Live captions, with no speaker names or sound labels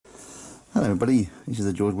Hello everybody, this is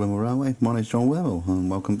the G.W.R Railway. My name is G.W.R and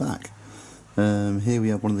welcome back. Here we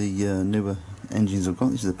have one of the newer engines I've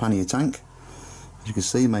got. This is the pannier tank, as you can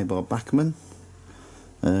see, made by Bachmann.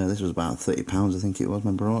 This was about £30 I think it was,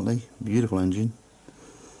 remember rightly. Beautiful engine,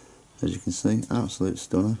 as you can see, absolute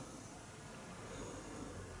stunner.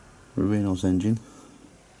 Really nice engine.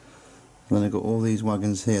 And then I've got all these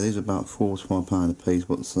wagons here. These are about £4 to £5 a piece,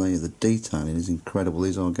 but the detailing is incredible.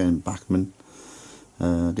 These are again Bachmann.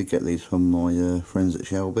 I did get these from my friends at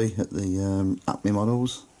Shelby at the Acme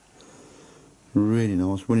models. Really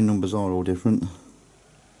nice. Running numbers are all different,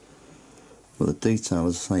 but the detail,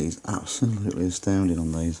 as I say, is absolutely astounding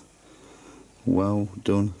on these. Well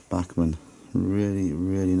done, Bachmann. Really,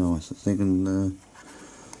 really nice. I think I can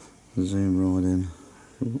zoom right in.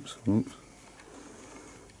 Oops, oops.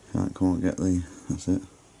 Can't quite get the. That's it.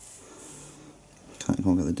 Can't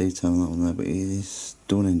quite get the detail on that one there, but it is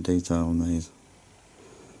stunning detail on these.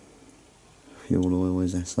 Fuel oil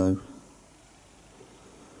is SO.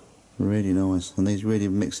 Really nice, and these really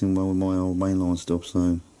mixing well with my old mainline stuff,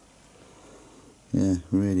 so yeah,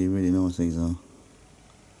 really, really nice these are.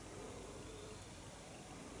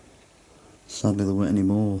 Sadly there weren't any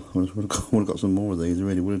more. I would have got some more of these. I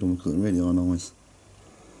really would have done, because they really are nice.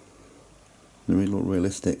 They really look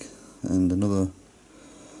realistic. And another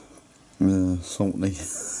salty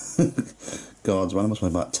guards one. I must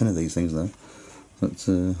have about 10 of these things though. But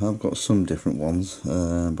I've got some different ones,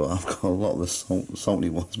 but I've got a lot of the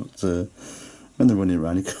salty ones. But when they're running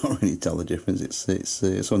around, you can't really tell the difference.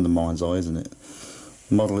 It's on the mind's eye, isn't it?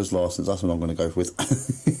 Modeller's license. That's what I'm going to go with.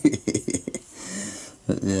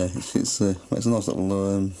 But yeah, it's a nice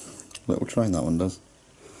little train that one does.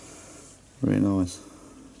 Very nice.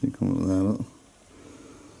 You can look there, look.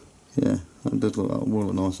 Yeah, that does look like, will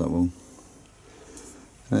look nice, that one.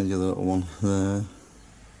 There's the other little one there.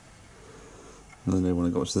 And then the one I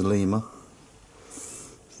got was the Lima.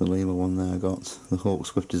 It's the Lima one there I got. The Hawk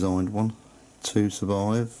Swift designed one. 2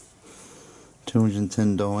 survived.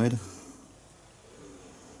 210 died.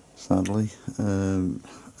 Sadly. The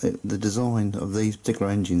design of these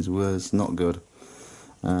particular engines was not good.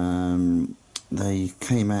 They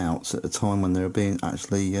came out at a time when they were being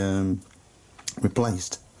actually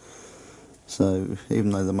replaced. So even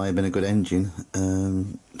though they may have been a good engine,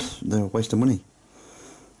 they were a waste of money.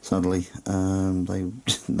 Sadly,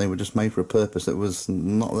 they were just made for a purpose that was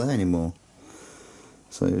not there anymore.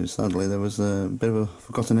 So sadly, there was a bit of a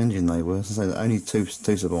forgotten engine. They were, as I say, that only two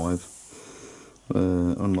survive.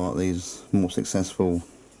 Unlike these more successful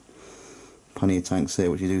pannier tanks here,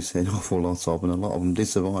 which you do see an awful lot of, and a lot of them did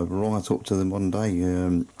survive right up to the modern day,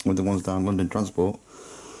 with the ones down London Transport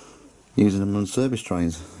using them on service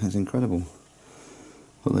trains. It's incredible.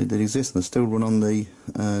 But they did exist, and they still run on the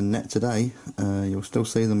net today. You'll still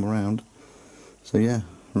see them around. So yeah,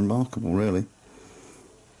 remarkable really.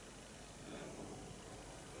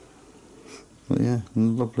 But yeah,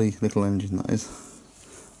 lovely little engine that is.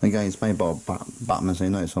 Again, it's made by Bachmann, so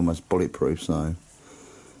you know it's almost bulletproof. So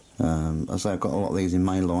as I say, I've got a lot of these in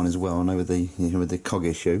mainline as well. I know with the cog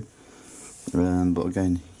issue. But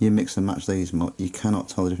again, you mix and match these, you cannot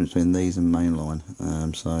tell the difference between these and mainline.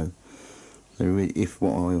 So if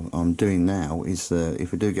what I'm doing now is,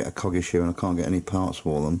 if I do get a cog issue and I can't get any parts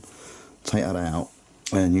for them, take that out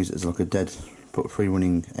and use it as like a dead, put free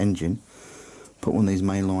running engine, put one of these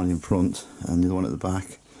mainline in front and the other one at the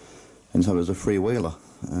back, and so it's a freewheeler.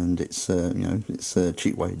 And it's you know, it's a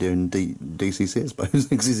cheap way of doing DCC, I suppose,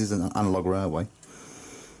 because this is an analogue railway.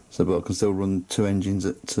 So, but I can still run 2 engines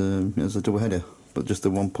at as a double header, but just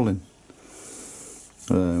the one pulling.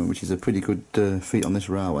 Which is a pretty good feat on this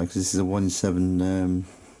railway, because this is a 1 in 7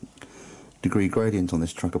 degree gradient on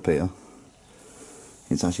this track up here.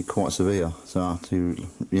 It's actually quite severe, so I have to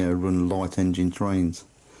run light engine trains,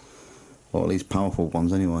 or at least powerful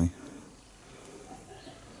ones anyway.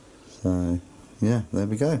 So yeah, there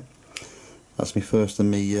we go. That's me first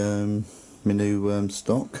and me new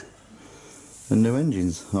stock and new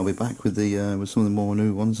engines. I'll be back with some of the more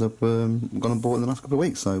new ones I've gone and bought in the last couple of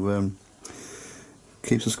weeks. So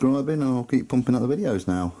keep subscribing, and I'll keep pumping out the videos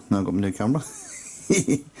now. Now I've got my new camera.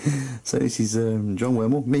 So this is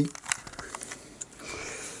G.W.R, me,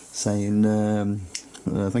 saying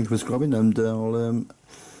thank you for subscribing, and I'll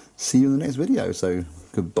see you in the next video. So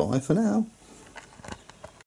goodbye for now.